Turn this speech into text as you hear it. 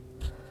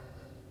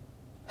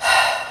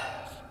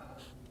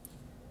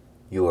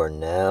You are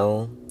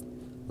now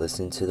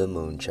listening to the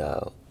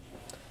Moonchild.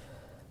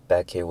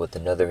 Back here with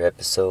another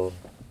episode.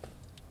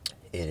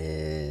 It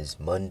is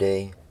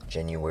Monday,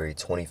 January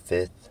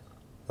 25th,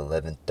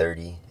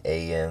 11:30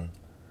 a.m.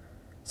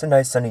 It's a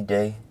nice sunny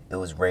day. It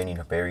was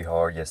raining very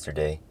hard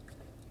yesterday,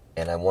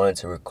 and I wanted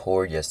to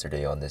record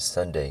yesterday on this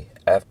Sunday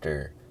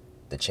after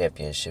the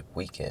championship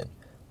weekend,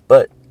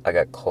 but I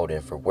got called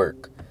in for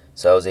work,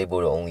 so I was able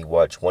to only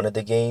watch one of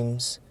the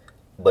games,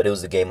 but it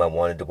was the game I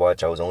wanted to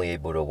watch. I was only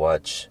able to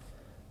watch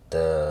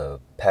the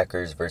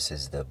Packers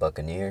versus the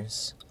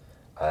Buccaneers.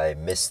 I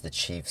missed the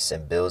Chiefs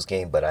and Bills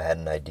game, but I had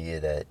an idea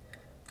that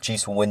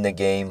Chiefs will win the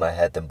game. I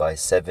had them by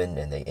 7,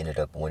 and they ended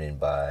up winning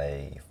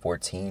by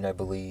 14, I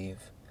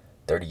believe,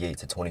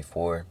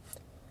 38-24.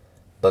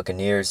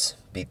 Buccaneers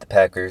beat the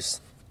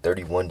Packers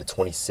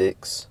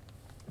 31-26.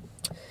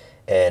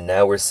 And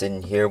now we're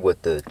sitting here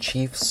with the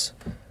Chiefs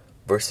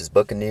versus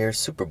Buccaneers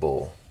Super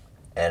Bowl,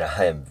 and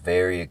I am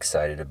very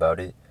excited about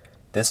it.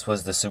 This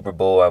was the Super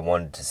Bowl I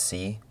wanted to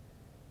see,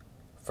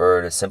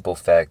 for the simple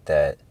fact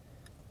that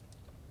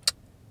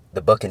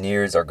the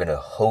Buccaneers are going to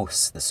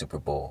host the Super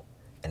Bowl,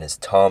 and it's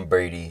Tom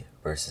Brady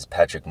versus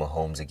Patrick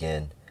Mahomes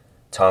again.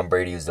 Tom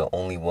Brady is the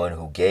only one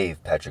who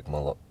gave Patrick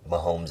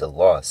Mahomes a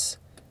loss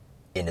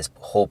in his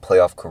whole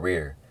playoff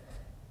career,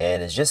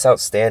 and it's just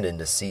outstanding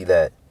to see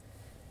that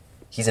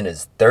he's in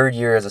his third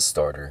year as a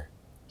starter.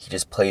 He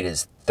just played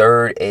his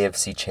third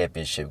AFC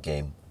Championship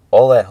game,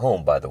 all at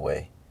home, by the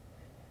way.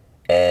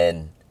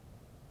 And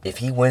if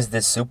he wins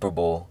this Super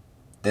Bowl,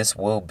 this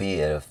will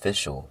be an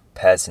official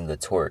passing the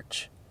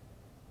torch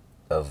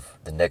of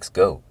the next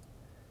GOAT.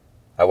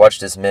 I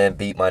watched this man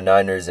beat my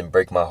Niners and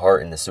break my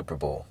heart in the Super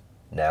Bowl.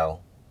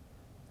 Now,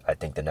 I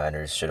think the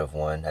Niners should have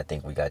won. I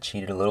think we got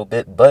cheated a little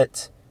bit,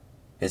 but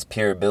his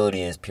pure ability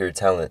and his pure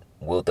talent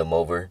willed them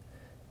over,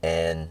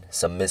 and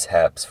some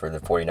mishaps for the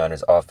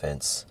 49ers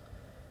offense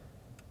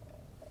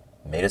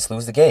made us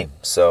lose the game.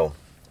 So,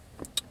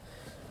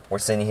 we're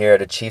sitting here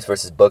at a Chiefs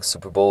versus Bucs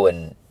Super Bowl,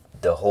 and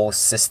the whole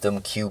system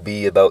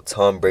QB about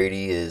Tom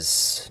Brady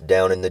is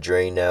down in the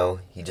drain now.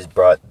 He just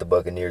brought the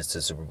Buccaneers to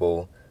the Super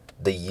Bowl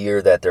the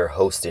year that they're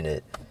hosting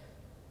it,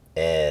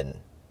 and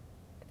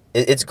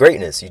it's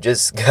greatness. You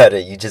just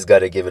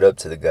gotta give it up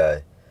to the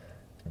guy.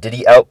 Did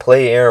he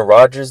outplay Aaron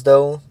Rodgers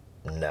though?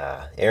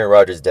 Nah, Aaron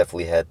Rodgers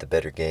definitely had the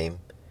better game.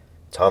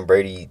 Tom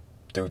Brady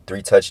threw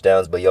 3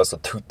 touchdowns, but he also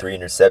threw 3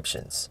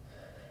 interceptions.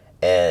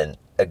 And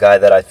a guy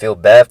that I feel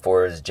bad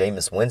for is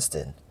Jameis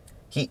Winston.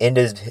 He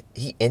ended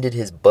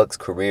his Bucs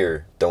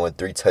career throwing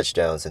 3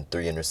 touchdowns and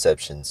 3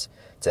 interceptions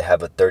to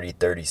have a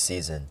 30-30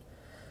 season.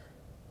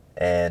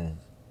 And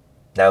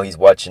now he's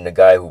watching the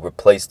guy who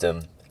replaced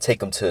him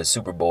take him to a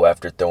Super Bowl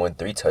after throwing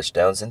 3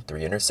 touchdowns and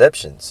 3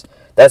 interceptions.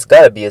 That's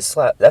gotta be a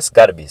slap. That's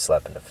gotta be a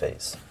slap in the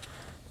face.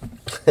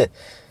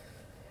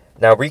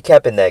 Now,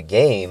 recapping that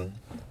game,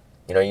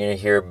 you're gonna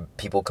hear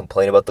people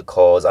complain about the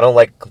calls. I don't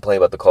like complaining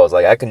about the calls.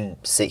 Like, I can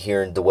sit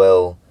here and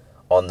dwell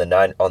on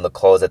the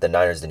calls that the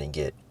Niners didn't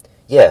get.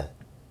 Yeah,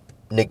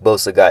 Nick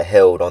Bosa got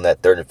held on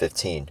that 3rd and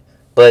 15,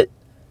 but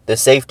the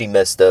safety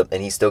messed up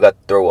and he still got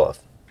the throw off.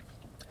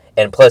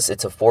 And plus,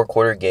 it's a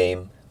 4-quarter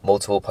game,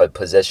 multiple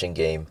possession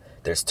game.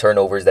 There's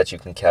turnovers that you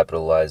can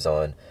capitalize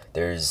on.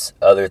 There's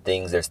other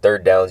things. There's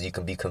third downs you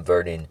can be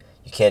converting.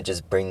 You can't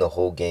just bring the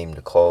whole game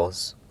to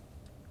calls.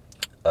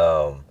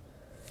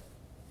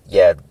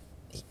 Yeah,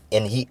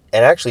 and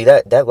actually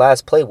that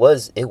last play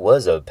was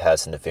a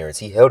pass interference.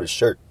 He held his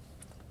shirt.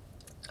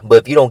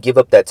 But if you don't give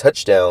up that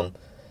touchdown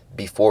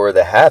before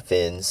the half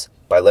ends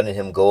by letting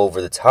him go over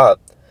the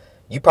top,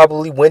 you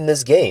probably win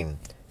this game.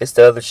 It's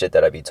the other shit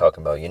that I be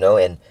talking about,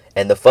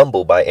 and the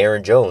fumble by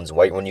Aaron Jones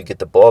right when you get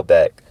the ball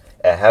back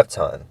at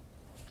halftime.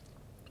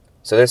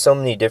 So there's so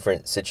many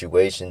different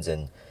situations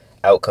and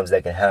outcomes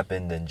that can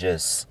happen than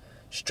just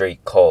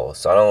straight calls.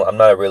 So I'm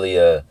not really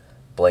a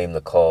blame the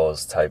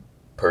calls type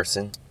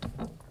person.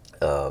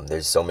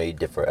 There's so many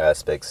different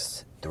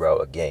aspects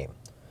throughout a game.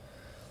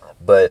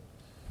 But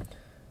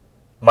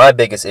my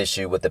biggest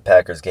issue with the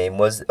Packers game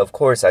was, of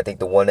course, I think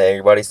the one that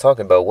everybody's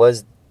talking about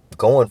was not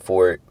going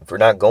for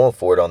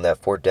it on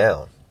that 4th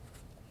down.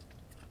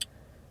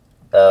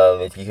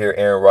 If you hear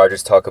Aaron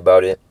Rodgers talk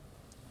about it,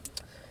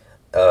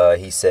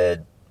 he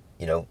said,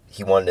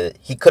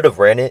 he could have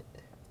ran it.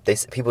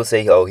 People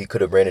say, he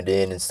could have ran it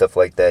in and stuff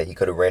like that. He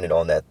could have ran it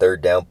on that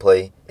 3rd down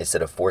play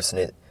instead of forcing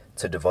it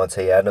to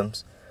Devontae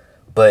Adams.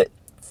 But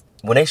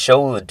when they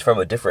show it from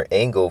a different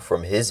angle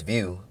from his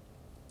view,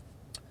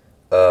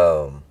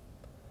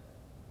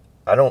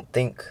 I don't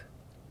think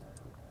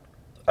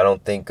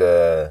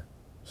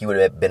he would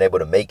have been able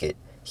to make it.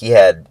 He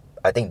had,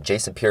 I think,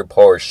 Jason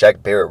Pierre-Paul or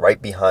Shaq Barrett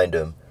right behind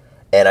him,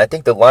 and I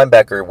think the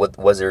linebacker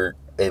was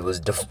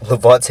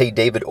Levante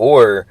David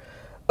or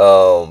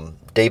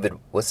David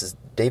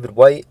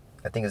White.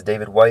 I think it's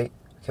David White.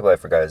 I can't believe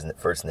I forgot his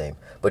first name,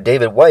 but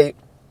David White.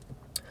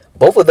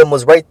 Both of them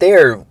was right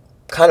there,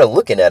 kind of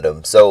looking at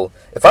him. So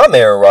if I'm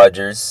Aaron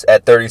Rodgers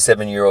at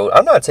 37-year-old,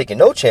 I'm not taking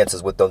no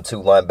chances with them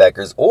 2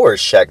 linebackers or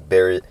Shaq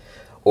Barrett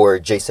or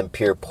Jason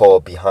Pierre-Paul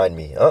behind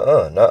me.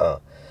 Nuh-uh.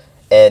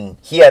 And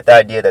he had the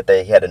idea that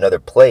he had another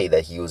play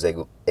that he was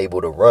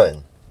able to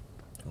run.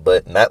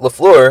 But Matt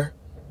LaFleur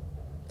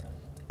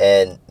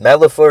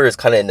is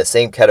kind of in the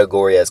same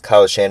category as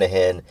Kyle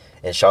Shanahan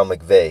and Sean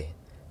McVay.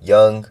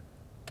 Young,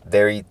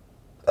 very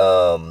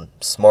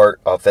smart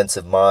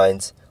offensive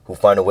minds who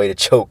find a way to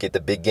choke at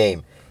the big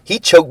game. He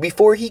choked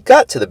before he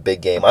got to the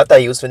big game. I thought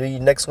he was going to be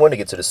the next one to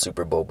get to the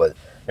Super Bowl, but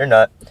they're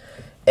not.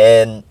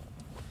 And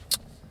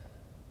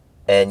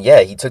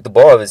yeah, he took the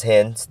ball out of his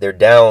hands. They're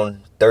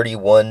down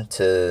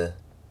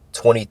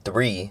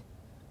 31-23.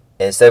 And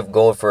instead of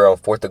going for a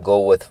 4th and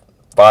goal with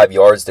 5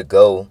 yards to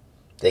go,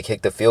 they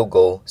kick the field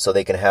goal so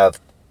they can have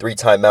 3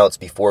 timeouts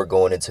before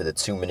going into the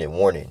 2-minute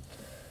warning.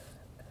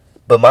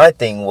 But my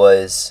thing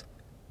was,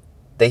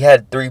 they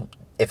had 3.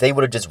 If they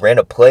would have just ran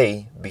a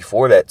play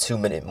before that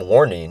 2-minute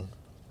warning,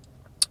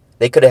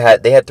 they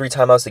had 3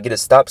 timeouts to get a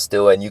stop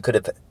still, and you could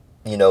have,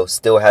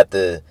 still had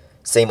the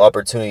same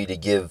opportunity to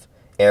give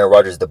Aaron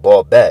Rodgers the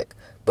ball back.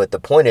 But the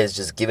point is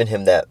just giving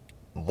him that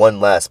one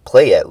last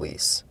play at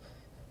least.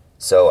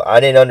 So I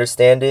didn't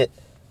understand it.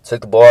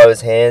 Took the ball out of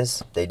his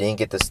hands. They didn't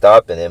get the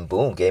stop, and then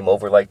boom, game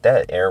over like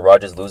that. Aaron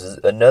Rodgers loses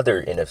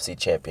another NFC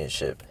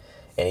championship.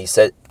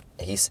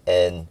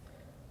 And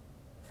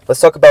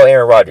let's talk about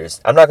Aaron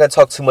Rodgers. I'm not going to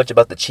talk too much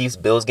about the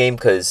Chiefs-Bills game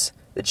because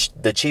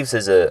the Chiefs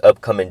is an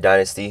upcoming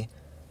dynasty.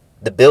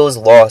 The Bills'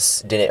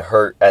 loss didn't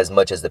hurt as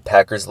much as the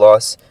Packers'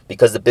 loss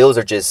because the Bills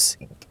are just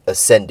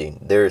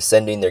ascending. They're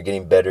ascending. They're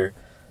getting better.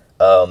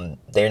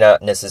 They're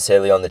not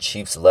necessarily on the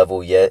Chiefs'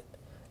 level yet,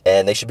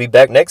 and they should be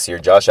back next year.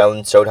 Josh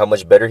Allen showed how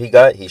much better he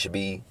got. He should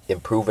be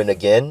improving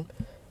again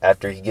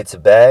after he gets a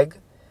bag,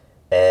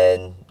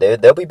 and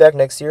they'll be back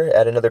next year.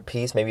 Add another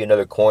piece, maybe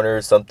another corner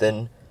or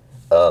something.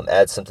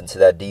 Add something to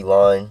that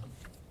D-line.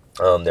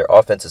 Their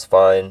offense is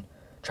fine.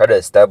 Try to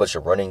establish a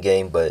running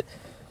game, but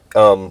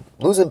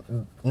losing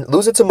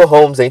to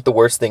Mahomes ain't the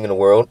worst thing in the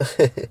world.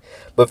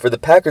 But for the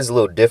Packers, a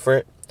little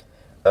different.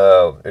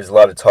 There's a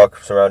lot of talk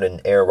surrounding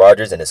Aaron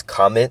Rodgers and his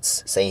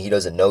comments saying he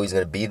doesn't know he's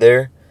going to be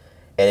there.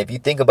 And if you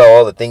think about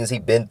all the things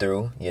he's been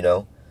through,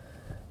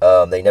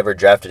 they never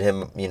drafted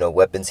him,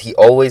 weapons. He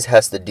always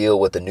has to deal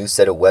with a new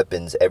set of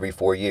weapons every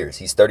 4 years.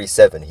 He's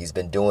 37. He's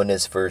been doing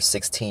this for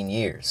 16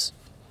 years.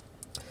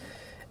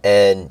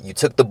 And you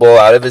took the ball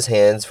out of his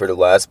hands for the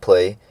last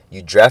play.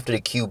 You drafted a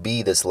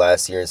QB this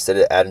last year instead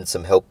of adding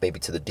some help maybe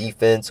to the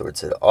defense or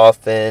to the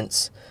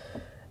offense.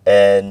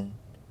 And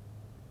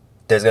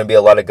there's going to be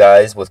a lot of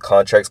guys with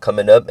contracts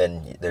coming up,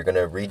 and they're going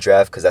to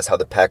redraft because that's how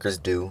the Packers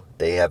do.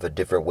 They have a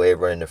different way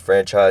of running the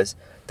franchise.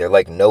 They're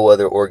like no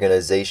other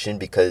organization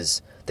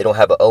because they don't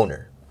have an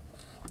owner.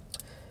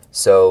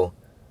 So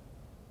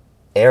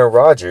Aaron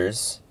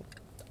Rodgers,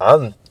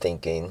 I'm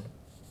thinking,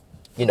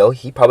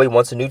 he probably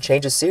wants a new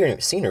change of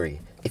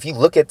scenery. If you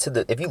look at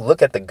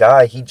the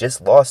guy he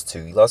just lost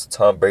to, he lost to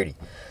Tom Brady.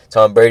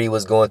 Tom Brady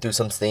was going through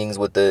some things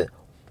with the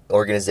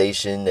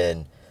organization,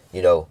 and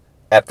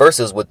at first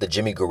it was with the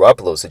Jimmy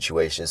Garoppolo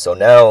situation. So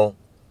now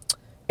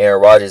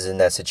Aaron Rodgers is in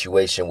that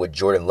situation with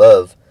Jordan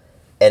Love,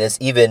 and it's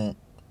even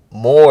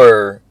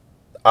more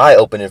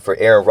eye-opening for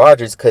Aaron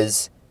Rodgers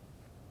because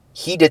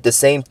he did the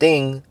same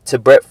thing to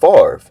Brett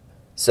Favre.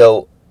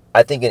 So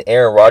I think in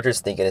Aaron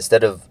Rodgers thinking,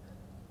 instead of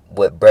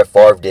what Brett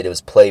Favre did, it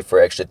was play for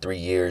extra 3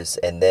 years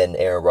and then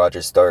Aaron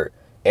Rodgers start.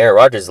 Aaron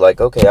Rodgers is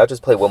like, okay, I'll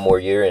just play one more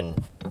year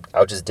and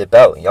I'll just dip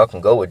out. And y'all can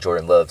go with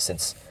Jordan Love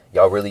since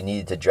y'all really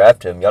needed to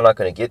draft him. Y'all not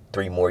going to get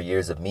 3 more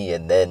years of me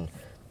and then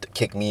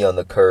kick me on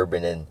the curb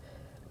and then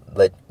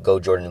let go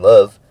Jordan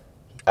Love.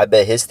 I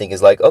bet his thing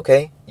is like,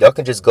 okay, y'all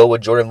can just go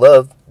with Jordan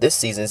Love this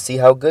season, see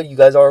how good you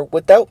guys are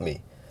without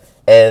me.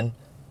 And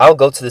I'll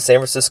go to the San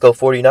Francisco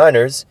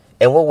 49ers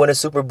and we'll win a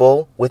Super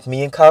Bowl with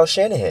me and Kyle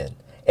Shanahan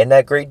and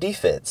that great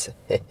defense.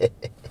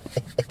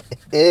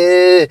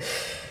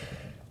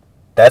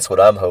 That's what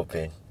I'm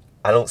hoping.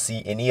 I don't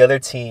see any other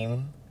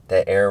team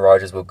that Aaron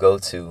Rodgers will go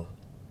to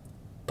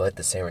but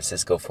the San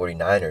Francisco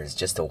 49ers.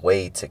 Just a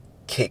way to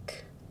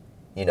kick,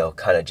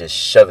 kind of just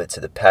shove it to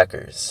the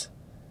Packers.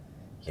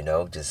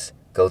 Just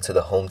go to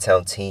the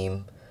hometown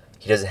team.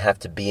 He doesn't have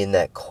to be in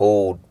that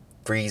cold,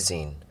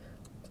 freezing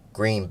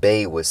Green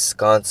Bay,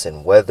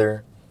 Wisconsin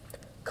weather.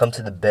 Come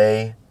to the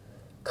Bay.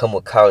 Come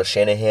with Kyle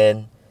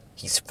Shanahan.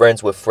 He's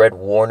friends with Fred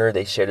Warner.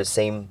 They share the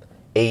same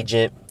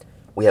agent.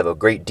 We have a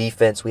great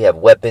defense. We have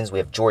weapons. We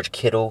have George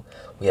Kittle.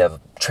 We have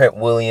Trent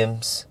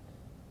Williams.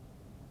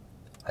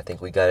 I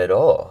think we got it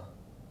all.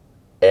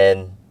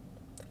 And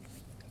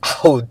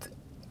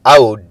I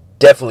will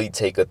definitely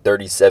take a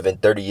 37,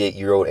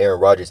 38-year-old Aaron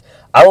Rodgers.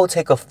 I will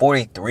take a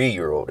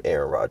 43-year-old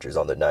Aaron Rodgers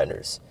on the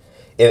Niners.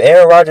 If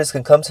Aaron Rodgers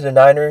can come to the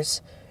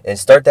Niners and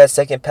start that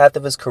second path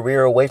of his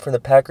career away from the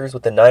Packers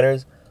with the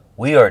Niners,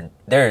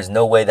 there is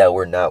no way that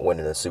we're not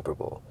winning a Super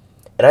Bowl.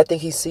 And I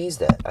think he sees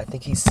that. I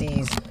think he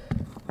sees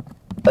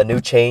a new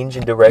change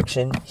in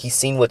direction. He's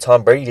seen what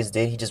Tom Brady just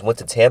did. He just went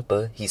to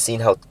Tampa. He's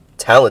seen how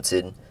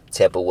talented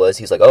Tampa was.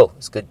 He's like, oh,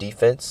 it's good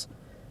defense.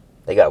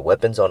 They got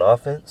weapons on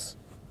offense.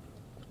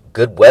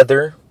 Good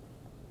weather.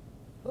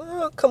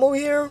 Come over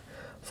here.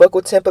 Fuck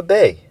with Tampa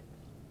Bay.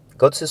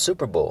 Go to the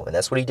Super Bowl. And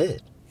that's what he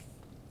did.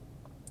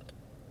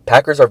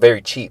 Packers are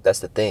very cheap.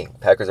 That's the thing.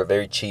 Packers are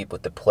very cheap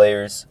with the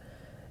players,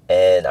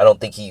 and I don't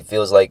think he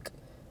feels like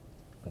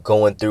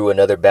going through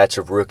another batch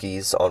of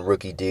rookies on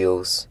rookie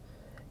deals.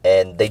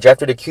 And they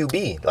drafted a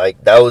QB.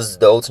 Like, that was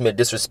the ultimate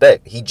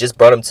disrespect. He just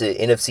brought him to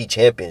NFC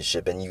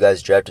Championship, and you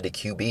guys drafted a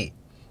QB.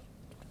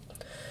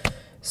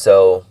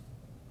 So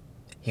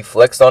he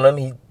flexed on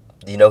him.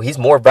 He's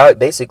more about,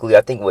 basically,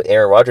 I think with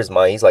Aaron Rodgers'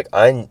 mind, he's like,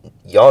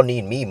 y'all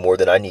need me more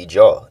than I need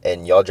y'all,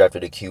 and y'all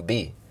drafted a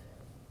QB.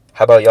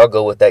 How about y'all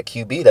go with that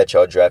QB that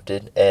y'all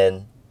drafted,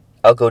 and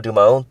I'll go do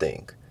my own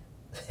thing.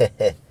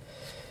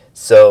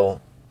 So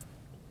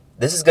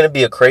this is going to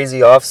be a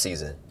crazy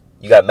offseason.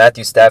 You got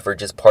Matthew Stafford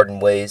just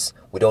parting ways.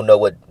 We don't know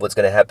what's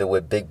going to happen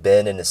with Big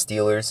Ben and the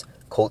Steelers.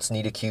 Colts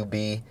need a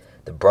QB.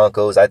 The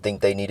Broncos, I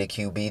think they need a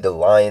QB. The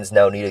Lions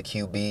now need a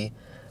QB.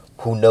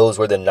 Who knows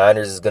where the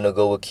Niners is going to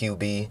go with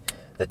QB.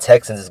 The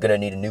Texans is going to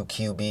need a new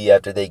QB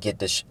after they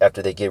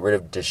get rid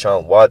of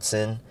Deshaun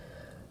Watson.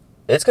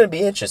 It's going to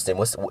be interesting.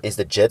 Is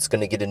the Jets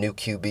going to get a new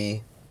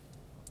QB?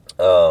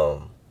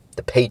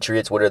 The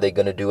Patriots, what are they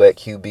going to do at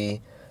QB?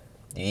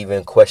 You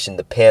even question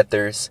the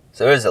Panthers.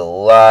 So there's a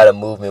lot of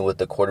movement with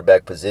the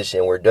quarterback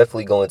position. We're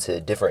definitely going to a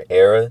different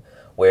era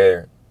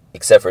where,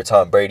 except for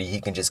Tom Brady,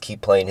 he can just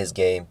keep playing his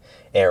game.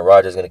 Aaron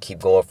Rodgers is going to keep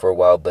going for a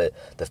while. But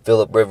the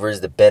Phillip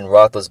Rivers, the Ben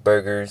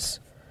Roethlisbergers,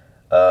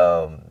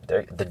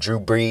 the Drew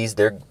Brees,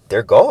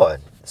 they're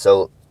gone.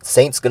 So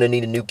Saints going to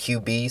need a new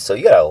QB. So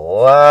you got a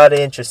lot of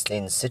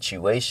interesting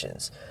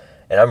situations.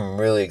 And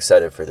I'm really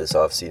excited for this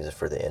offseason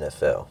for the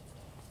NFL.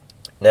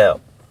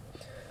 Now,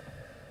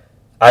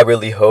 I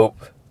really hope,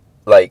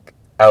 like,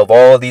 out of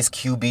all these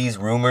QBs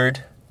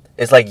rumored,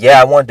 it's like,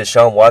 yeah, I want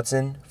Deshaun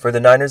Watson for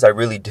the Niners. I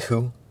really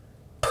do.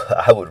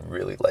 But I would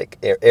really like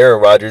Aaron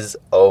Rodgers.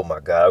 Oh, my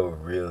God. I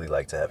would really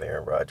like to have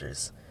Aaron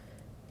Rodgers.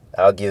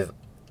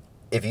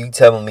 If you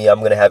tell me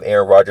I'm going to have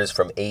Aaron Rodgers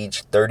from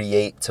age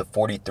 38 to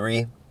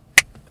 43,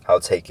 I'll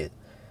take it.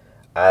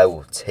 I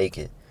will take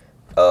it.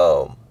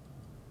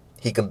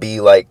 He can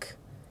be like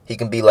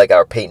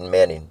our Peyton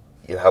Manning.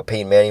 How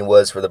Peyton Manning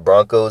was for the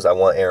Broncos, I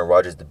want Aaron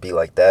Rodgers to be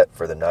like that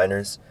for the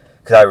Niners.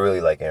 Because I really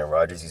like Aaron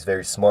Rodgers. He's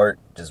very smart.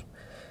 Just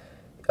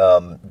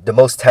the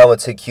most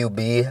talented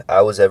QB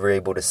I was ever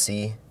able to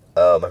see.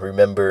 I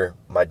remember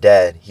my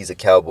dad, he's a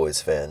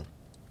Cowboys fan.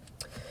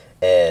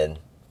 And,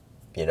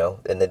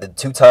 and the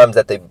two times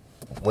that they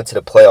went to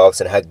the playoffs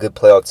and had good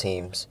playoff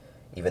teams,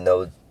 even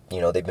though,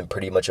 they've been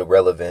pretty much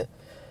irrelevant,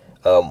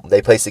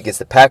 they played against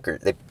the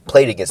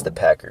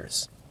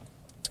Packers.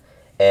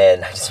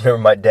 And I just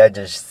remember my dad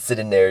just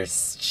sitting there,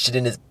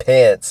 shitting his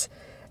pants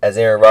as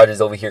Aaron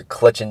Rodgers over here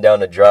clutching down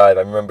the drive.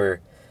 I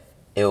remember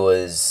it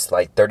was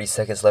like 30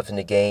 seconds left in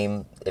the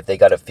game. If they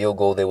got a field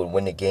goal, they would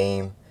win the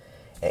game.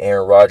 And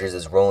Aaron Rodgers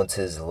is rolling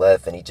to his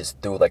left, and he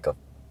just threw like a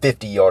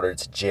 50-yarder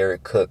to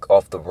Jared Cook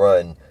off the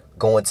run,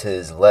 going to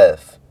his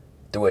left.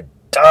 Threw a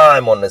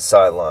dime on the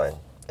sideline.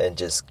 And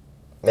just,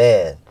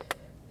 man,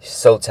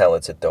 so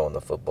talented throwing the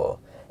football.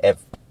 And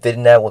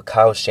fitting that with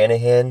Kyle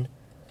Shanahan.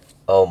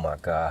 Oh, my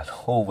God.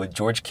 Oh, with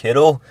George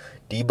Kittle,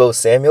 Deebo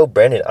Samuel,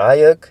 Brandon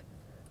Ayuk,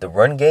 the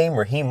run game,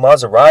 Raheem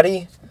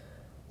Maserati.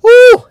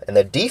 Woo! And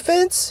the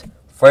defense,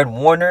 Fred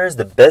Warner is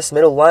the best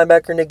middle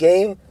linebacker in the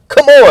game.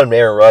 Come on,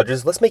 Aaron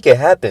Rodgers. Let's make it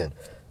happen.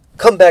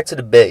 Come back to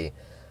the Bay.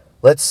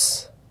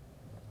 Let's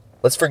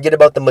forget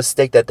about the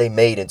mistake that they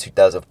made in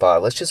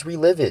 2005. Let's just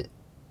relive it.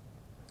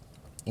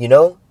 You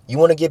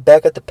want to get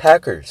back at the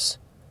Packers.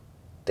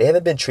 They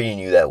haven't been treating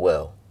you that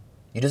well.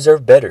 You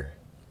deserve better.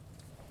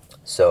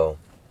 So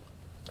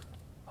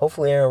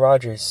hopefully Aaron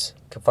Rodgers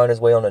can find his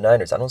way on the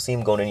Niners. I don't see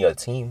him going to any other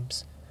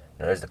teams.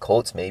 There's the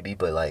Colts maybe,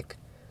 but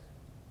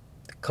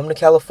come to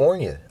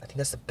California. I think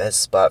that's the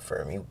best spot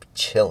for him. He would be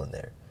chilling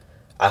there.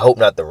 I hope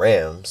not the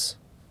Rams.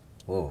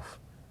 Oof,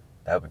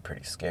 that would be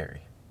pretty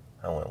scary.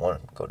 I wouldn't want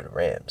him to go to the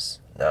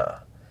Rams. Nah.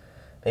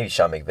 Maybe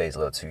Sean McVay's a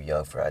little too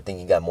young for it. I think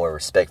he got more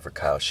respect for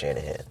Kyle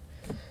Shanahan.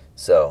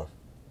 So,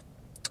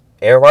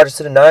 Aaron Rodgers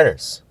to the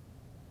Niners.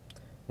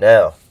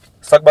 Now,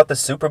 let's talk about the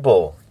Super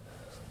Bowl.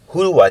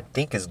 Who do I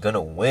think is going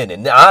to win?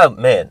 And I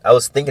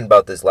was thinking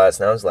about this last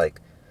night. I was like,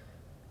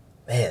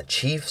 man,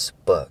 Chiefs,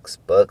 Bucs.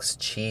 Bucs,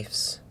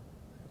 Chiefs.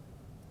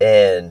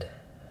 And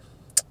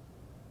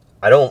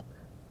I don't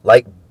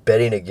like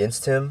betting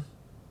against him,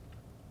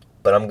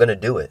 but I'm going to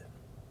do it.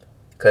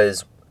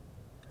 Because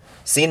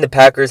seeing the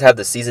Packers have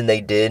the season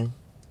they did,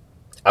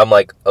 I'm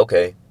like,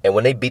 okay. And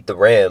when they beat the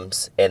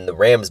Rams, and the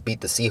Rams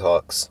beat the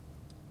Seahawks,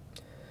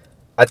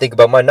 I think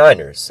about my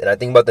Niners. And I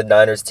think about the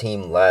Niners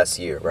team last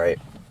year, right?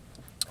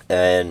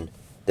 And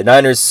the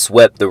Niners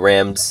swept the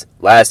Rams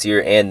last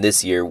year and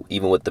this year,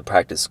 even with the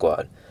practice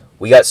squad.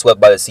 We got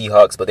swept by the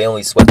Seahawks, but they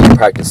only swept the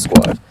practice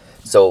squad.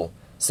 So,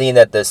 seeing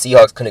that the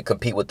Seahawks couldn't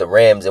compete with the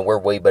Rams and we're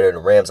way better than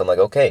the Rams, I'm like,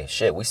 okay,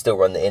 shit, we still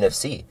run the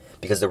NFC.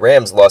 Because the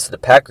Rams lost to the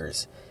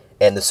Packers.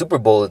 And the Super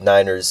Bowl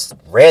Niners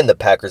ran the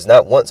Packers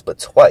not once, but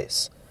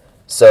twice.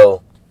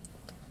 So,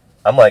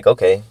 I'm like,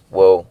 okay,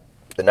 well,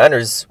 the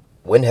Niners,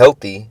 when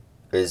healthy,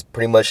 is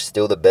pretty much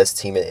still the best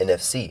team in the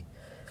NFC.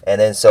 And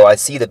then so I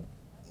see the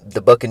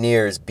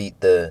Buccaneers beat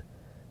the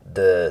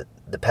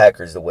the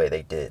Packers the way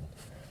they did.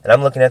 And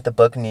I'm looking at the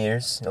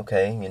Buccaneers,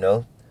 okay,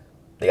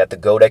 they got the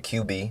GOAT at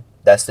QB.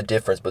 That's the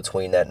difference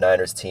between that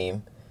Niners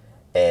team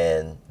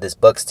and this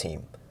Bucs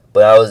team.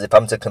 But if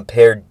I'm to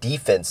compare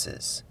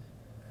defenses,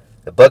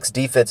 the Bucs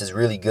defense is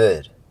really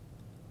good,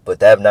 but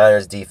that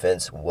Niners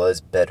defense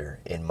was better,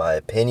 in my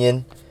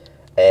opinion.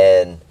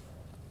 And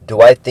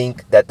do I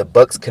think that the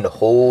Bucs can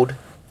hold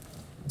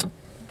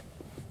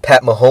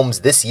Pat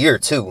Mahomes this year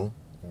too?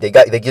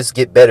 They just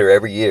get better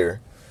every year.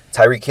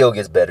 Tyreek Hill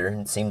gets better.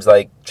 It seems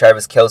like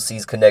Travis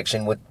Kelce's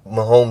connection with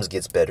Mahomes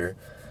gets better.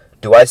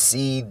 Do I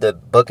see the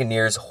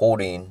Buccaneers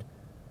holding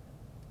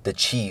the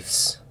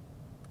Chiefs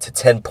to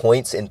 10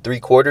 points in 3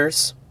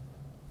 quarters?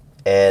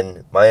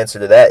 And my answer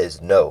to that is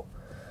no.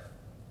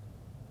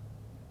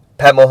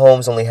 Pat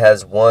Mahomes only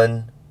has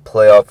one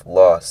playoff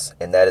loss,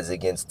 and that is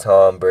against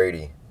Tom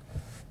Brady.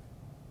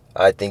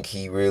 I think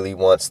he really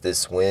wants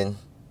this win.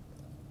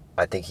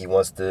 I think he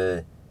wants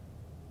to,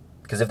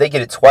 because if they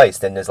get it twice,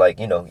 then there's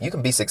you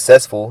can be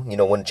successful,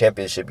 win a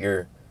championship.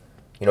 You're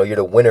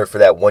the winner for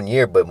that 1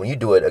 year. But when you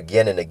do it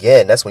again and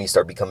again, that's when you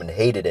start becoming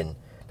hated, and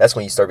that's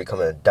when you start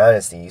becoming a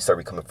dynasty. You start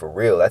becoming for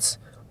real. That's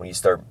when you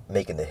start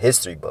making the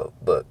history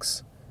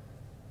books.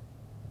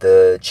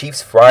 The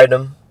Chiefs fried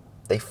them.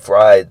 They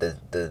fried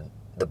the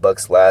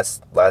Bucs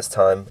last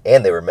time,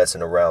 and they were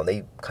messing around.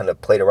 They kind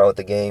of played around with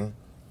the game.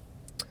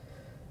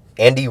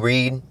 Andy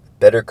Reid,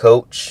 better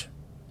coach.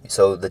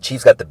 So the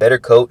Chiefs got the better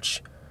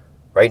coach.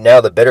 Right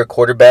now, the better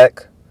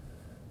quarterback,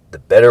 the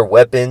better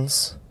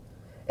weapons.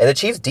 And the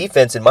Chiefs'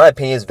 defense, in my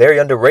opinion, is very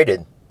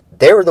underrated.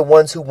 They were the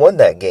ones who won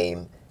that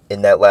game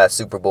in that last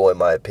Super Bowl, in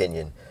my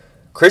opinion.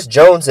 Chris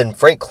Jones and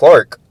Frank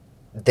Clark,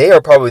 they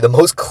are probably the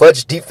most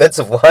clutch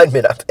defensive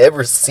linemen I've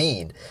ever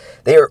seen.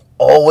 They are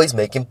always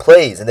making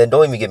plays. And then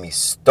don't even get me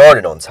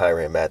started on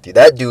Tyrann Mathieu.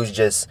 That dude's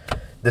just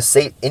it's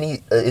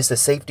the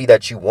safety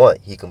that you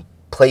want. He can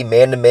play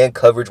man-to-man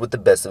coverage with the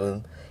best of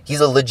them. He's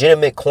a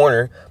legitimate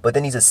corner, but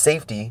then he's a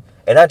safety,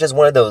 and not just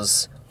one of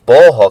those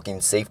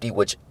ball-hawking safety,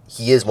 which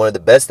he is one of the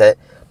best at,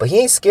 but he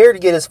ain't scared to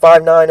get his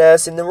 5'9"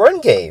 ass in the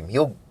run game.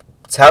 He'll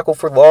tackle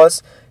for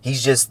loss.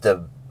 He's just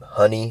the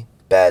honey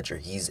badger.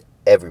 He's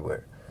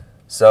everywhere.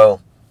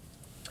 So,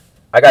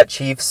 I got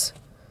Chiefs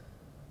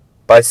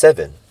by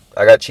 7.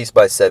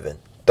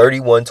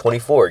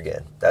 31-24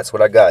 again. That's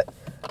what I got.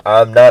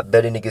 I'm not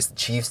betting against the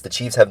Chiefs. The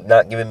Chiefs have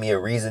not given me a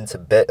reason to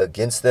bet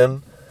against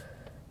them.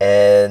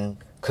 And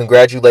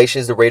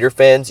congratulations to Raider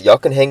fans. Y'all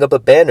can hang up a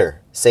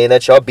banner saying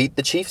that y'all beat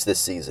the Chiefs this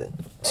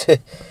season.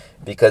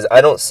 Because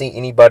I don't see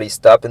anybody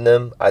stopping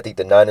them. I think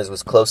the Niners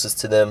was closest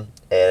to them.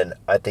 And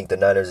I think the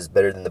Niners is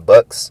better than the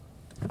Bucs.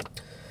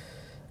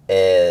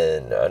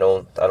 And I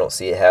don't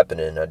see it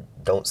happening. I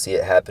don't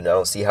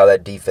see how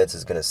that defense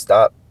is going to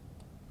stop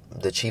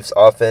the Chiefs'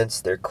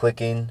 offense. They're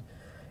clicking.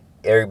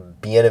 They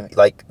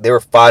were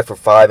 5 for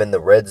 5 in the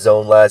red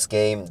zone last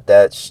game.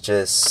 That's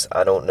just,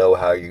 I don't know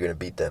how you're going to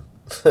beat them.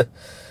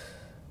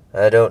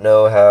 I don't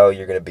know how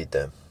you're going to beat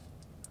them.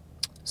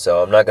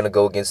 So I'm not going to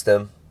go against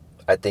them.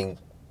 I think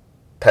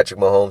Patrick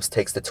Mahomes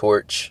takes the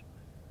torch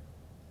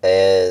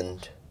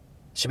and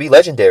should be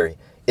legendary.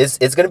 It's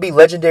going to be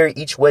legendary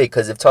each way,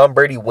 because if Tom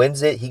Brady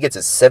wins it, he gets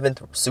his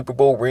 7th Super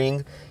Bowl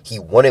ring. He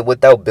won it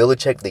without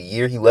Belichick the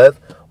year he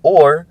left.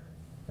 Or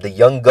the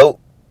young GOAT,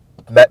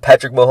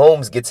 Patrick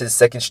Mahomes, gets his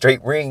 2nd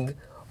straight ring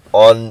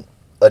on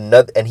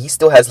another, and he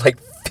still has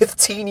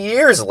 15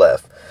 years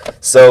left.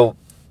 So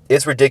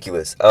it's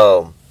ridiculous.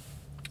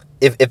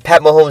 If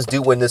Pat Mahomes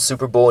do win this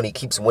Super Bowl and he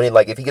keeps winning,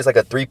 if he gets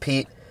a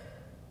three-peat,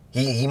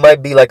 he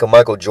might be like a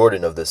Michael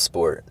Jordan of this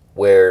sport,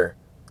 where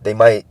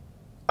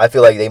I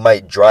feel like they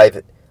might drive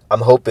it.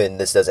 I'm hoping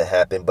this doesn't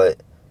happen,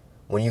 but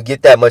when you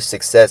get that much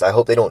success, I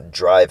hope they don't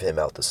drive him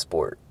out the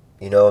sport.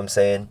 You know what I'm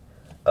saying?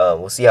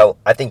 We'll see how.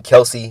 I think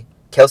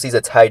Kelsey's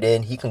a tight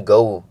end. He can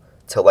go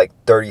till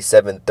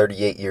 37,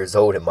 38 years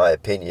old, in my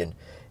opinion.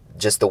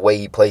 Just the way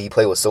he play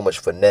with so much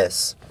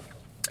finesse.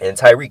 And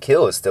Tyreek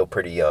Hill is still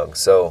pretty young,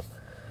 so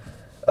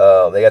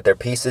they got their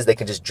pieces. They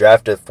can just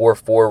draft a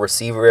 4-4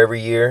 receiver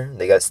every year.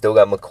 They still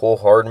got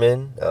McCole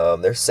Hardman.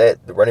 They're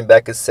set. The running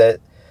back is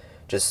set.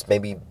 Just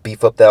maybe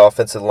beef up that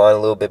offensive line a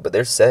little bit, but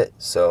they're set.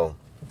 So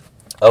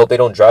I hope they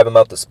don't drive him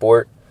out the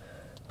sport.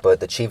 But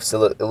the Chiefs,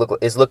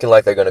 it's looking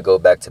like they're going to go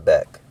back to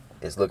back.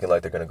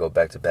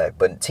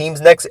 But teams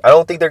next, I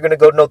don't think they're going to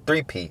go no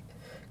 3-peat,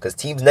 because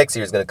teams next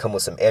year is going to come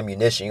with some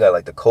ammunition. You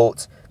got the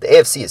Colts. The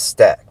AFC is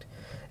stacked.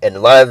 And a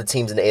lot of the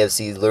teams in the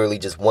AFC is literally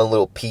just one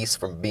little piece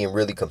from being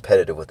really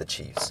competitive with the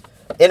Chiefs.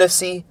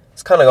 NFC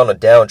is kind of on a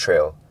down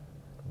trail,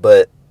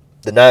 but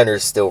the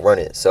Niners still run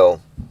it.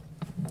 So,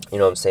 you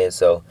know what I'm saying?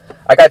 So,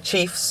 I got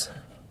Chiefs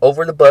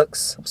over the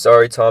Bucs. I'm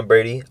sorry, Tom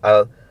Brady.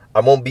 I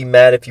won't be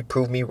mad if you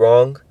prove me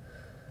wrong.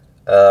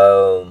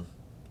 But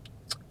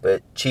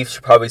Chiefs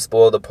should probably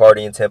spoil the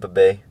party in Tampa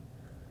Bay.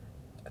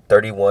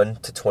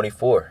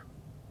 31-24.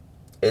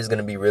 It's going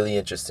to be really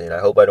interesting. I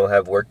hope I don't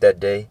have work that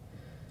day.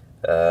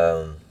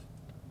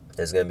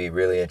 It's going to be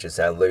really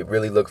interesting. I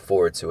really look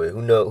forward to it.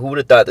 Who would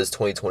have thought that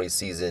 2020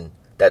 season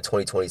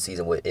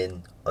would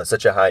end on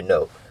such a high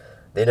note?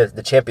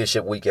 The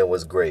championship weekend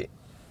was great.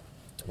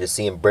 Just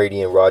seeing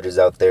Brady and Rodgers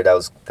out there, that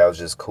was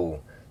just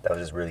cool. That was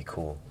just really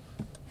cool.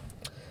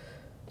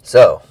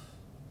 So,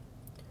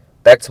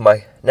 onto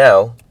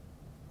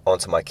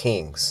my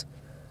Kings.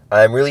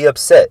 I'm really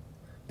upset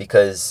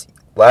because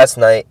last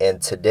night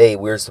and today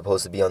we were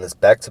supposed to be on this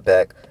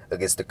back-to-back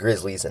against the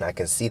Grizzlies, and I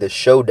can see the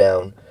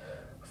showdown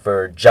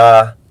for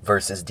Ja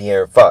versus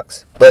De'Aaron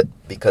Fox. But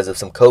because of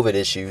some COVID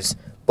issues,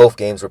 both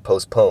games were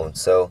postponed.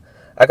 So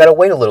I got to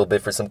wait a little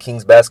bit for some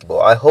Kings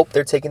basketball. I hope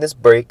they're taking this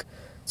break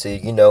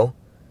to,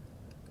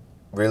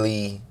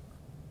 really,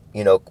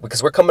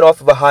 because we're coming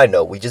off of a high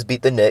note. We just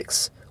beat the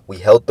Knicks. We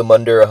held them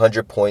under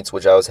 100 points,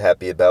 which I was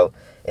happy about.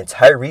 And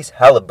Tyrese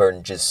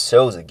Haliburton just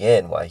shows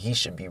again why he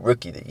should be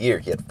Rookie of the Year.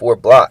 He had 4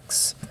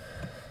 blocks,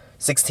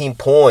 16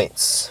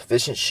 points,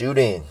 efficient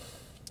shooting.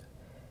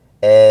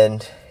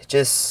 And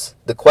just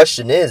the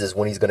question is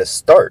when he's going to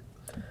start.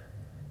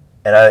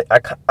 And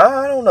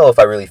I don't know if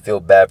I really feel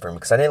bad for him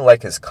because I didn't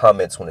like his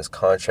comments when his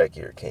contract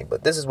year came.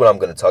 But this is what I'm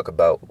going to talk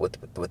about with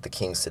the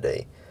Kings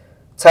today.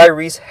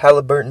 Tyrese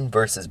Haliburton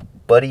versus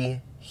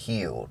Buddy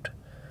Hield.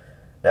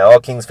 Now,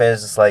 all Kings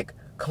fans is like,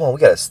 come on, we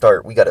got to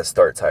start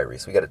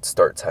Tyrese. We got to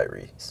start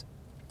Tyrese.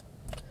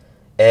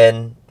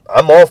 And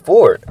I'm all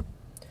for it.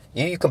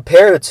 You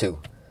compare the two.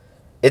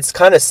 It's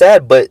kind of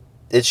sad, but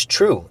it's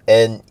true.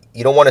 And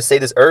you don't want to say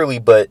this early,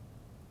 but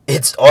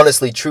it's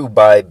honestly true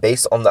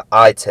based on the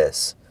eye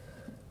test.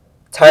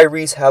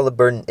 Tyrese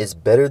Haliburton is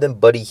better than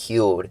Buddy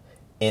Hield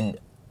in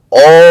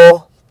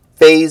all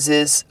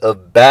phases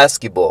of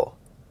basketball.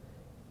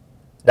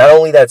 Not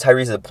only that,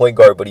 Tyrese is a point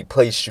guard, but he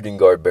plays shooting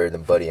guard better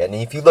than Buddy. And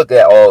if you look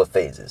at all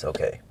phases,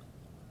 okay.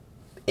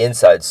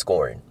 Inside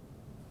scoring.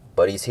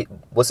 Buddy's,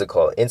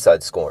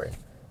 inside scoring.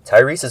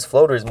 Tyrese's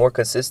floater is more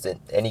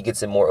consistent, and he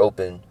gets it more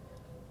open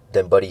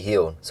than Buddy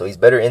Hield. So he's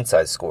better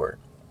inside scorer.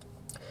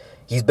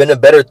 He's been a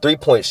better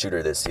three-point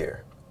shooter this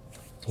year.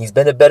 He's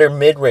been a better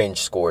mid-range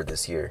scorer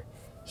this year.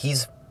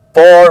 He's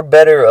far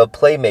better a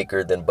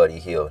playmaker than Buddy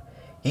Hield.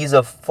 He's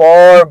a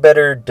far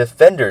better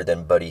defender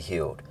than Buddy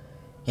Hield.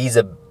 He's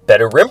a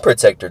better rim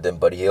protector than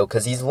Buddy Hield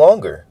because he's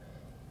longer.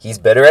 He's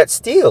better at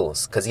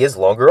steals because he has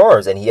longer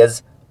arms and he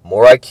has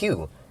more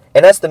IQ.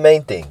 And that's the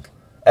main thing.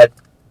 At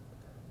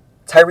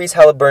Tyrese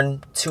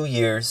Haliburton, 2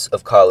 years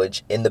of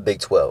college in the Big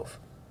 12.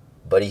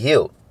 Buddy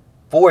Hield,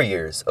 4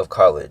 years of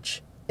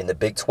college in the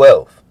Big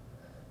 12.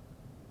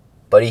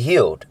 Buddy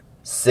Hield,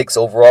 6th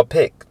overall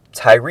pick.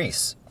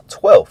 Tyrese,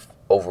 12th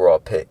overall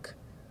pick.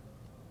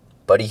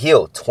 Buddy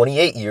Hield,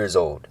 28 years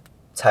old.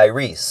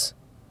 Tyrese,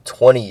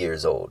 20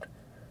 years old.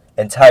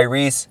 And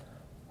Tyrese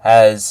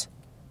has,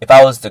 if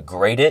I was to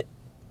grade it,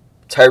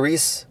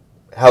 Tyrese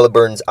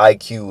Haliburton's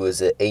IQ is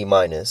an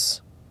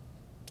A-,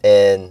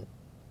 and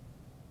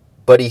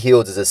Buddy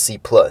Hield is a C+.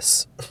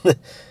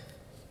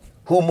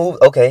 Who moves?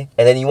 Okay,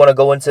 and then you want to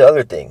go into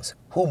other things.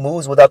 Who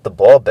moves without the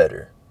ball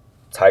better?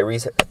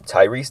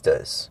 Tyrese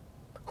does.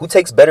 Who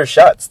takes better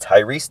shots?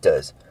 Tyrese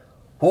does.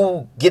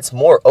 Who gets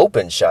more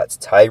open shots?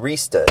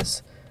 Tyrese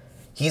does.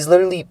 He's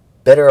literally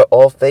better at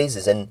all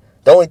phases, and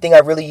the only thing I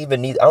don't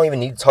even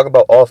need to talk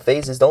about all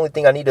phases. The only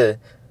thing I need to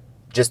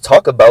just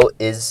talk about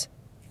is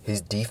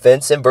his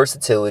defense and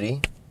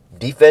versatility.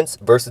 Defense,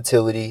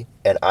 versatility,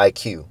 and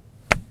IQ.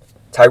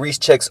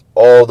 Tyrese checks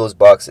all those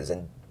boxes,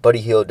 and Buddy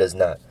Hield does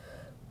not.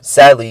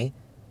 Sadly,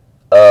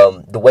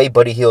 the way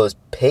Buddy Hield is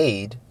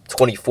paid,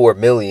 $24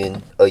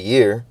 million a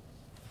year,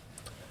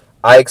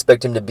 I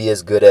expect him to be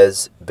as good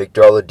as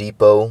Victor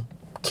Oladipo,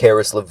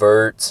 Karis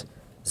LeVert,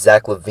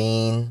 Zach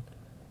LaVine,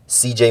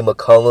 C.J.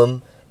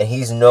 McCollum, and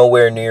he's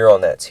nowhere near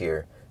on that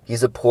tier.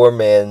 He's a poor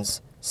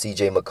man's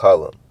C.J.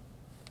 McCollum.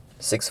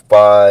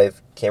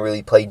 6'5", can't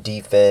really play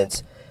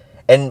defense.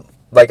 And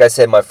like I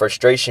said, my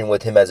frustration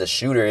with him as a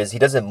shooter is he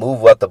doesn't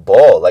move without the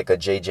ball like a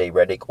J.J.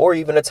 Redick or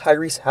even a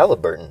Tyrese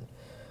Haliburton.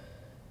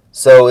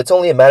 So it's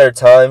only a matter of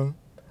time.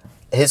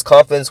 His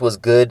confidence was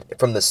good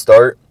from the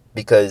start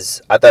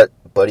because I thought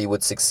Buddy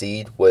would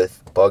succeed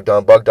with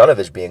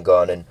Bogdanovich being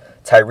gone, and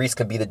Tyrese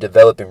can be the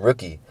developing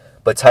rookie.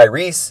 But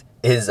Tyrese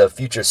is a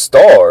future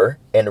star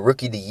and a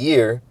Rookie of the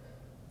Year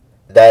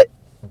that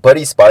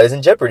Buddy's spot is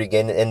in jeopardy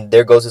again, and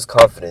there goes his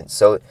confidence.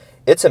 So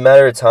it's a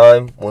matter of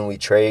time when we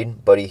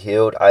trade Buddy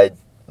Hield. I'm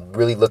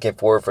really looking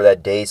forward for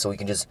that day so we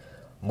can just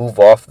move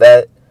off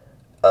that.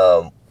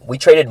 We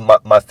traded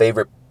my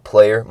favorite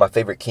player, my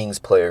favorite Kings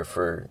player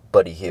for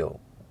Buddy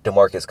Hield,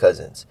 DeMarcus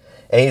Cousins.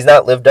 And he's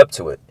not lived up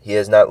to it. He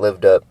has not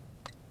lived up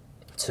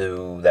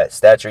to that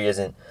stature. He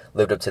hasn't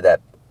lived up to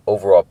that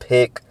overall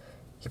pick.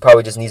 He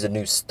probably just needs a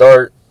new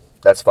start.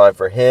 That's fine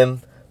for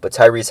him. But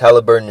Tyrese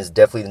Haliburton is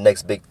definitely the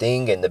next big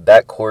thing. And the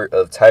backcourt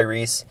of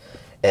Tyrese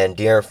and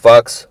De'Aaron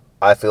Fox,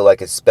 I feel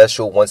like it's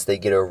special once they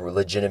get a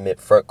legitimate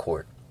front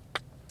court.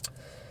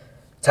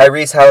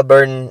 Tyrese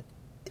Haliburton,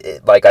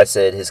 like I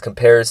said, his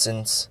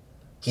comparisons,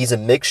 he's a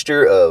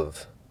mixture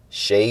of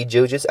Shai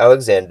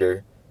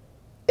Gilgeous-Alexander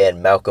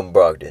and Malcolm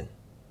Brogdon.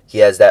 He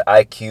has that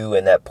IQ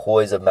and that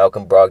poise of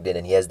Malcolm Brogdon,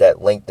 and he has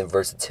that length and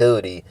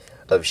versatility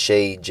of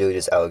Shai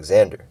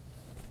Gilgeous-Alexander.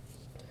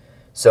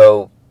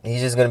 So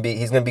he's gonna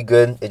be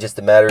good. It's just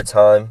a matter of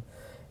time,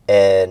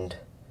 and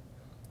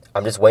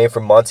I'm just waiting for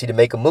Monty to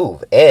make a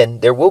move,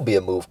 and there will be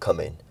a move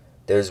coming.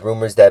 There's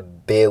rumors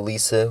that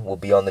Bielisa will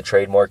be on the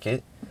trade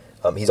market.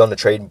 He's on the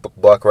trade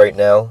block right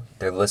now.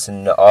 They're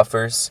listening to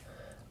offers.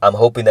 I'm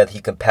hoping that he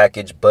can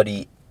package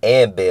Buddy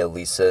and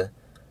Bielisa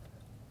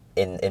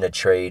in a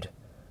trade.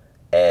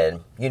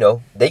 And,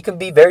 they can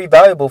be very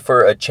valuable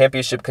for a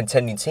championship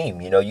contending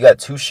team. You got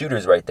two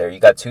shooters right there. You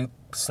got two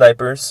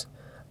snipers.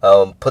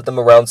 Put them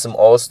around some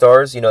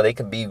all-stars. They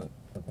can be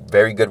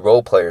very good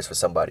role players for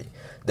somebody.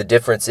 The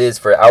difference is,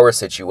 for our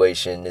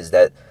situation, is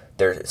that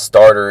they're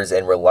starters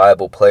and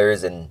reliable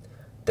players, and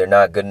they're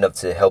not good enough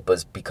to help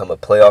us become a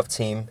playoff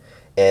team.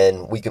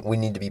 And we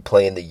need to be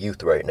playing the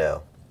youth right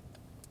now.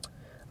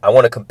 I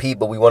want to compete,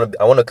 but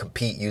I want to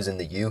compete using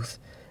the youth.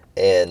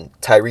 And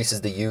Tyrese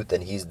is the youth,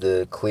 and he's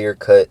the clear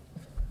cut.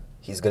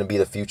 He's going to be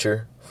the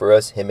future for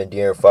us, him and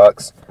De'Aaron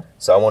Fox.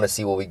 So I want to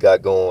see what we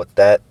got going with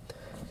that.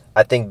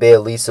 I think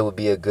Bielisa would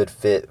be a good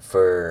fit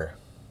for.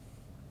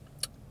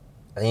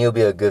 I think he'll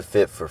be a good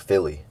fit for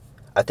Philly.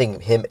 I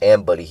think him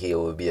and Buddy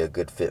Hield would be a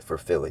good fit for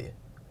Philly.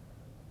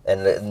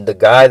 And the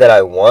guy that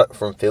I want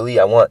from Philly,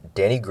 I want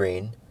Danny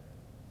Green.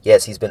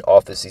 Yes, he's been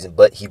off this season,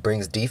 but he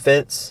brings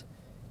defense.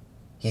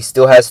 He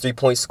still has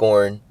 3-point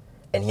scoring,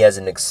 and he has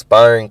an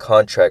expiring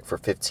contract for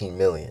 $15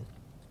 million.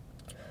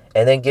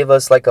 And then give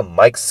us like a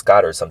Mike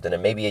Scott or something,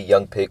 and maybe a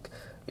young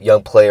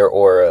player,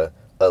 or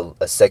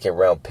a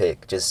second-round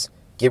pick. Just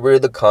get rid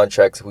of the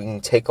contracts. We can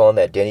take on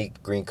that Danny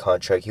Green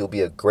contract. He'll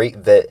be a great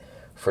vet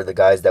for the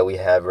guys that we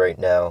have right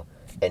now,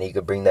 and he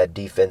could bring that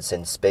defense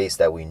and space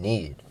that we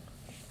need.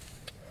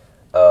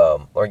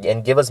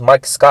 And give us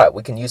Mike Scott.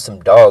 We can use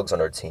some dogs on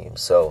our team.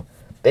 So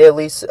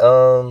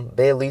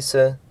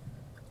Bielisa,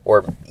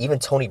 or even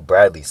Tony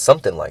Bradley,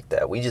 something like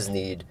that. We just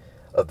need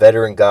a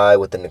veteran guy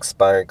with an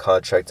expiring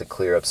contract to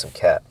clear up some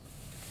cap.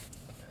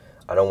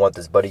 I don't want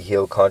this Buddy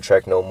Hield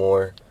contract no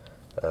more.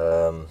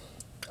 I'm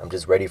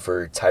just ready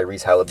for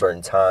Tyrese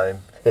Haliburton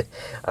time.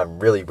 I'm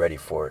really ready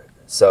for it.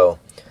 So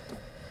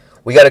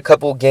we got a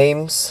couple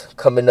games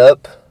coming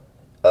up.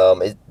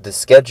 The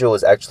schedule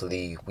is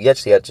we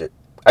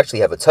actually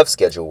have a tough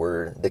schedule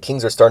where the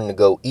Kings are starting to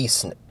go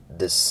east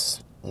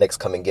this next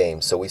coming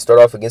game. So we start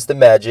off against the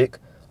Magic.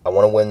 I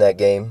want to win that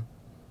game.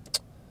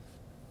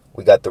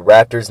 We got the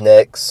Raptors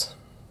next.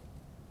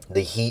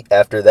 The Heat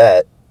after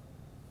that.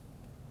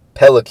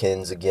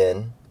 Pelicans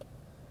again.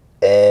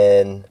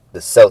 And the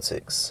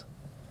Celtics.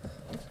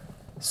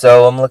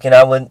 So I'm looking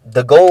at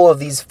the goal of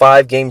these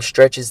 5-game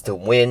stretches to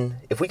win.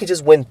 If we could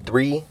just win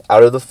 3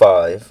 out of the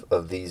 5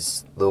 of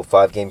these little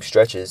 5-game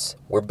stretches,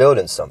 we're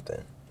building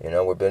something.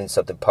 We're building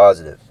something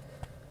positive.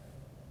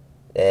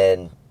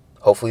 And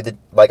hopefully,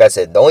 like I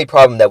said, the only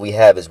problem that we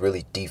have is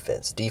really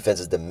defense. Defense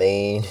is the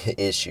main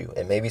issue.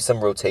 And maybe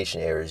some rotation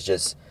errors.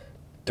 Just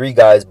 3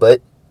 guys,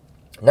 but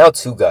now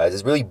 2 guys.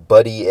 It's really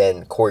Buddy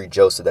and Corey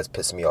Joseph that's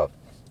pissing me off.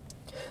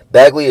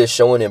 Bagley is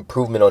showing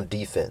improvement on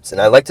defense,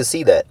 and I like to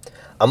see that.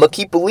 I'm going to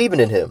keep believing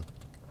in him.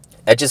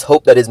 I just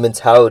hope that his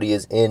mentality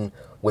is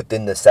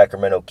within the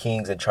Sacramento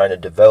Kings and trying to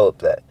develop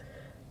that.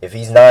 If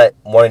he's not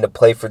wanting to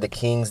play for the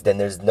Kings, then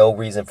there's no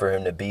reason for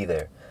him to be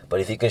there. But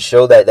if he can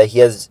show that he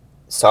has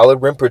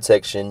solid rim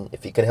protection,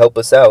 if he can help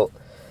us out,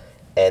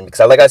 and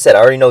because like I said, I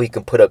already know he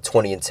can put up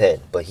 20 and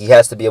 10, but he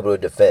has to be able to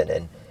defend.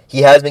 And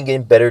he has been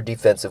getting better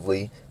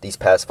defensively these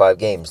past 5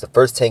 games. The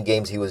first 10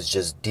 games, he was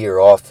just deer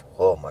off.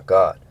 Oh, my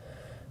God.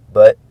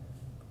 But,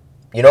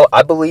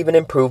 I believe in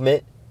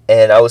improvement.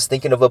 And I was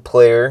thinking of a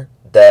player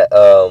that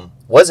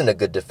wasn't a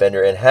good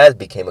defender and has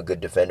became a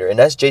good defender, and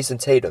that's Jason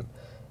Tatum.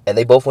 And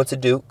they both went to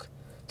Duke.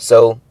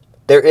 So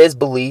there is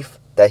belief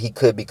that he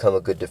could become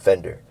a good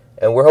defender.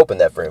 And we're hoping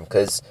that for him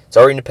because it's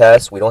already in the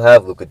past. We don't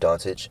have Luka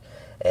Doncic.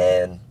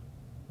 And,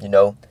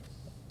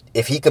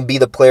 if he can be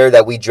the player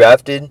that we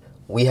drafted,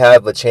 we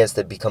have a chance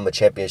to become a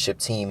championship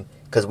team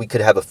because we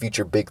could have a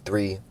future big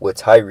 3 with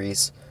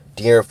Tyrese,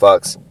 De'Aaron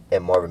Fox,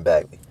 and Marvin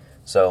Bagley.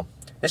 So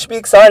this should be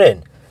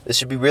exciting. This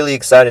should be really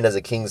exciting as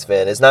a Kings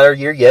fan. It's not our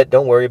year yet.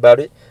 Don't worry about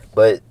it.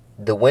 But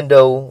the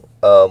window,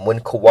 when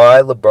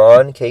Kawhi,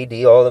 LeBron,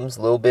 KD, all of them's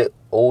a little bit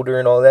older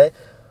and all that,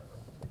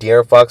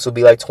 De'Aaron Fox will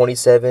be like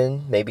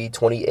 27, maybe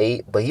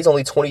 28. But he's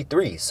only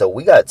 23, so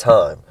we got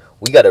time.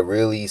 We got a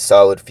really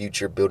solid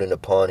future building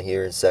upon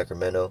here in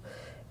Sacramento.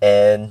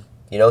 And,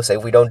 say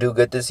if we don't do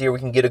good this year, we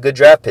can get a good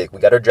draft pick. We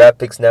got our draft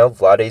picks now.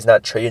 Vlade's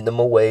not trading them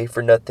away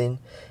for nothing.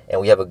 And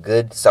we have a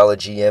good, solid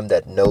GM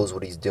that knows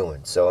what he's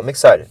doing. So I'm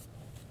excited.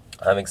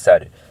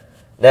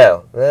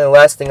 Now, the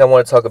last thing I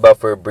want to talk about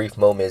for a brief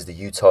moment is the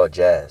Utah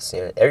Jazz.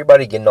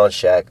 Everybody getting on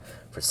Shaq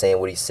for saying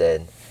what he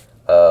said.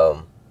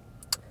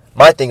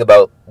 My thing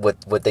about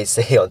what they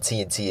say on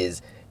TNT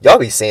is y'all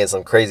be saying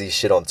some crazy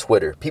shit on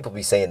Twitter. People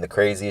be saying the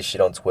craziest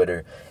shit on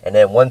Twitter. And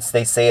then once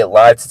they say it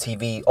live to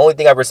TV, only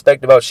thing I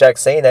respect about Shaq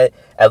saying that,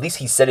 at least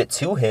he said it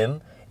to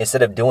him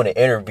instead of doing an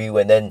interview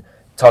and then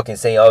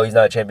saying, oh, he's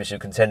not a championship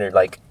contender.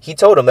 Like, he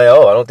told him that,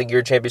 oh, I don't think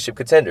you're a championship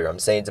contender. I'm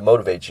saying to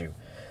motivate you.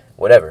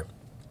 Whatever.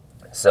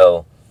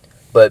 So,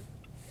 but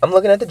I'm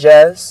looking at the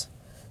Jazz.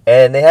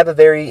 And they have a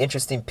very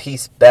interesting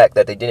piece back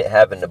that they didn't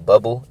have in the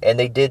bubble. And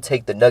they did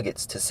take the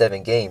Nuggets to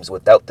 7 games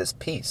without this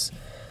piece.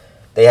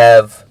 They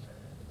have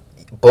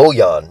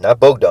Bojan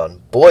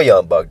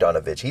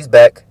Bogdanovic. He's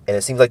back, and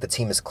it seems like the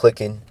team is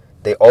clicking.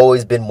 They've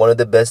always been one of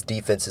the best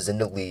defenses in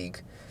the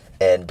league,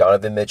 and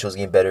Donovan Mitchell's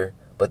getting better.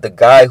 But the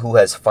guy who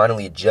has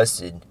finally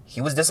adjusted,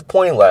 he was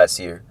disappointing last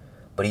year,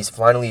 but he's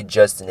finally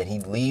adjusted, and he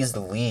leads the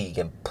league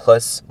in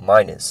plus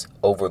minus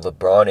over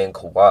LeBron and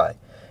Kawhi.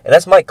 And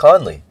that's Mike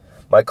Conley.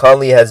 Mike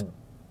Conley has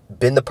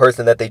been the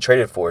person that they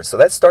traded for. So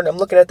that's starting. I'm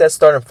looking at that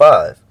starting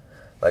five.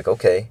 Like,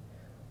 okay,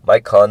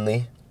 Mike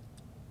Conley,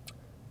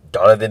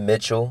 Donovan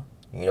Mitchell,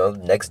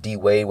 next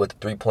D-Wade with a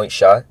three-point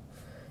shot.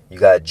 You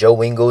got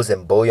Joe Ingles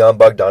and Bojan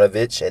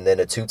Bogdanovic, and then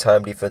a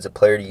 2-time Defensive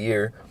Player of the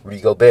Year, Rudy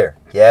Gobert.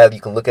 Yeah,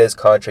 you can look at his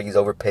contract. He's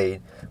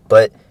overpaid,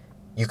 but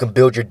you can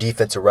build your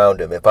defense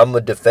around him. If I'm a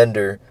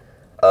defender,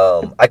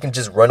 I can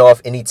just run off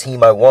any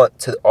team I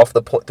want off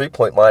the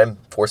three-point line,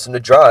 force them to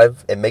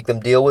drive, and make them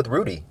deal with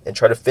Rudy and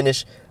try to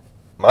finish.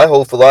 My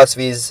whole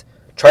philosophy is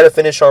try to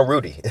finish on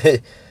Rudy.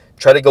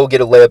 Try to go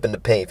get a layup in the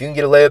paint. If you can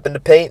get a layup in the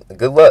paint,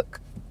 good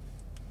luck.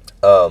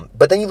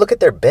 But then you look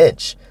at their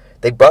bench.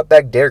 They brought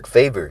back Derek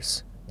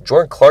Favors.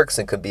 Jordan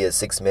Clarkson could be a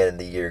 6th Man of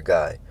the Year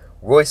guy.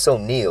 Royce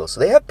O'Neal. So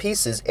they have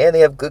pieces and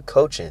they have good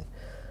coaching.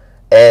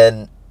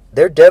 And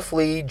they're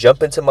definitely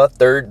jumping to my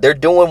third. They're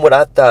doing what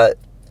I thought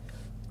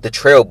the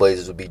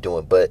Trailblazers would be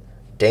doing. But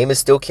Dame is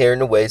still carrying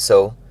the way.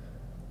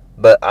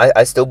 But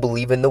I still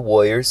believe in the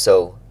Warriors.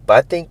 But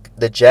I think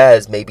the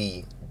Jazz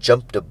maybe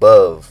jumped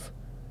above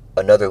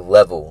another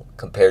level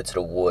compared to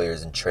the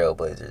Warriors and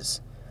Trailblazers.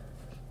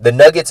 The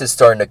Nuggets is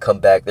starting to come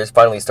back. They're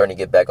finally starting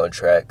to get back on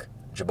track.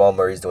 Jamal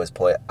Murray's doing his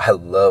point. I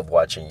love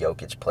watching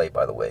Jokic play,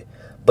 by the way.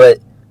 But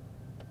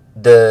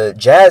the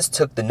Jazz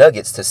took the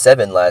Nuggets to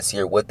 7 last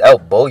year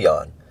without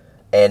Bojan.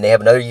 And they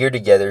have another year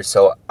together.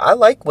 So I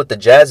like what the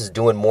Jazz is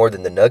doing more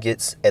than the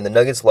Nuggets. And the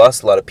Nuggets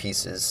lost a lot of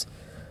pieces.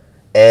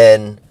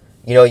 And,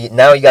 now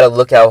you got to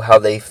look out how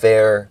they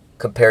fare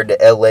compared to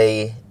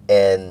LA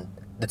and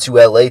the 2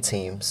 LA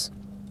teams.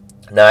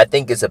 Now, I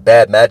think it's a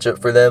bad matchup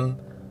for them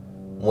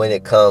when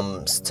it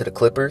comes to the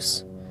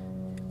Clippers.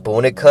 But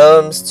when it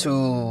comes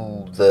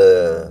to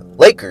the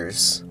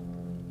Lakers,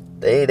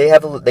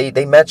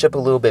 they match up a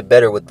little bit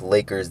better with the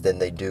Lakers than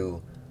they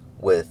do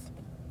with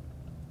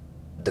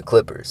the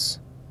Clippers.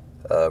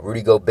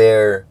 Rudy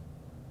Gobert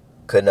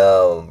can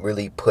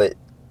really put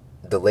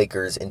the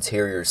Lakers'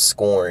 interior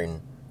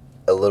scoring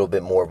a little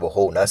bit more of a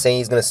hold. Not saying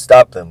he's going to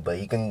stop them, but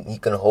he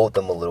can hold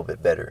them a little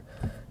bit better.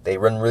 They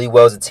run really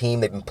well as a team.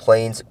 They've been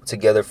playing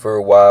together for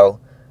a while.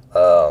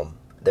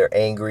 They're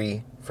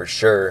angry for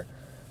sure.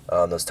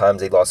 Those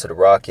times they lost to the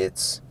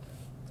Rockets,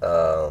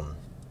 and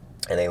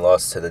they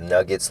lost to the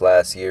Nuggets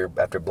last year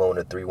after blowing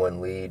a 3-1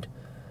 lead.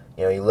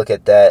 You look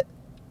at that.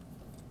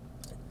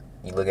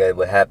 You look at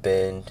what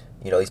happened,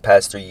 these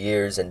past 3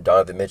 years, and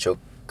Donovan Mitchell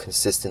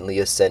consistently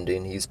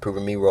ascending. He's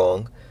proven me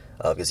wrong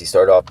because he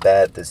started off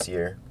bad this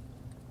year.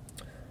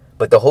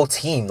 But the whole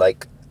team,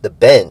 like the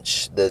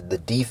bench, the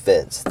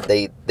defense,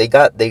 they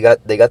got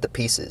the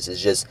pieces.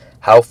 It's just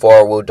how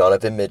far will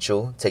Donovan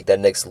Mitchell take that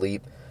next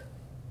leap?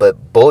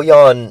 But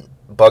Bojan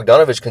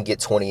Bogdanovic can get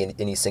 20 in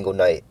any single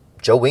night.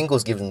 Joe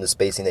Ingles gives them the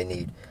spacing they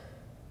need.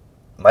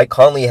 Mike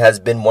Conley has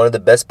been one of the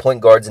best point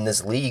guards in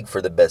this league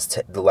for the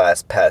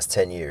past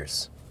 10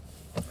 years.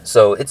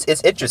 So it's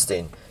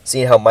interesting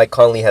seeing how Mike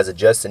Conley has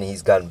adjusted and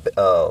he's gotten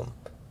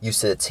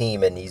used to the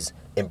team and he's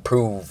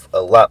improved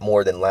a lot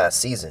more than last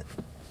season.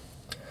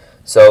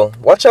 So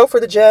watch out for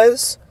the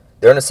Jazz.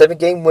 They're on a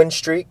 7-game win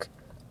streak.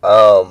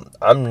 I'm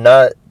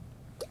not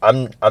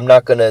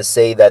gonna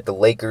say that the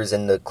Lakers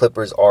and the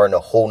Clippers are in a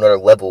whole nother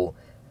level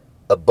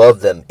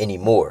above them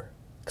anymore.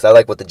 Because I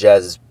like what the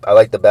Jazz is. I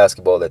like the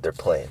basketball that they're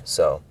playing.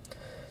 So,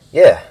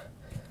 yeah,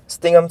 that's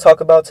the thing I'm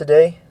talking about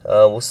today.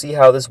 We'll see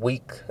how this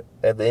week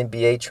at the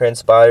NBA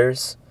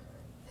transpires,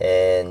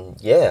 and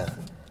yeah,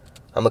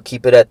 I'm gonna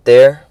keep it at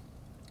there.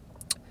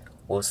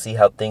 We'll see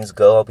how things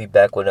go. I'll be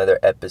back with another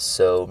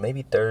episode,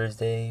 maybe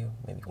Thursday,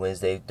 maybe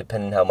Wednesday,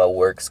 depending on how my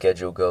work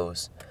schedule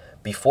goes.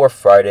 Before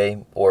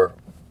Friday, or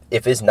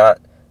if it's not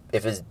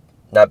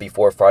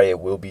before Friday, it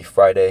will be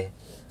Friday.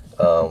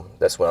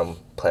 That's when I'm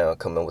planning on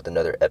coming with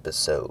another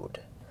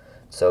episode.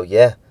 So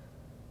yeah,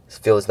 it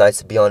feels nice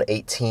to be on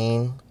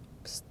 18,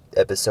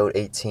 episode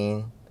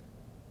 18.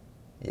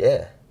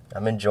 Yeah,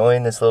 I'm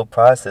enjoying this little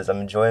process. I'm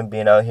enjoying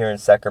being out here in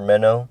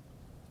Sacramento.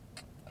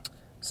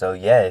 So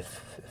yeah,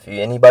 if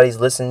anybody's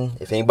listening,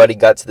 if anybody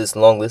got to this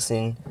long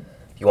listening,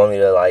 if you want me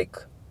to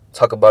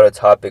talk about a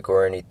topic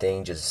or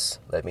anything, just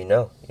let me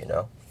know,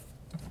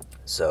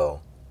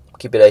 So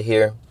keep it out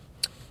here.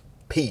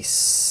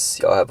 Peace.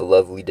 Y'all have a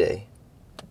lovely day.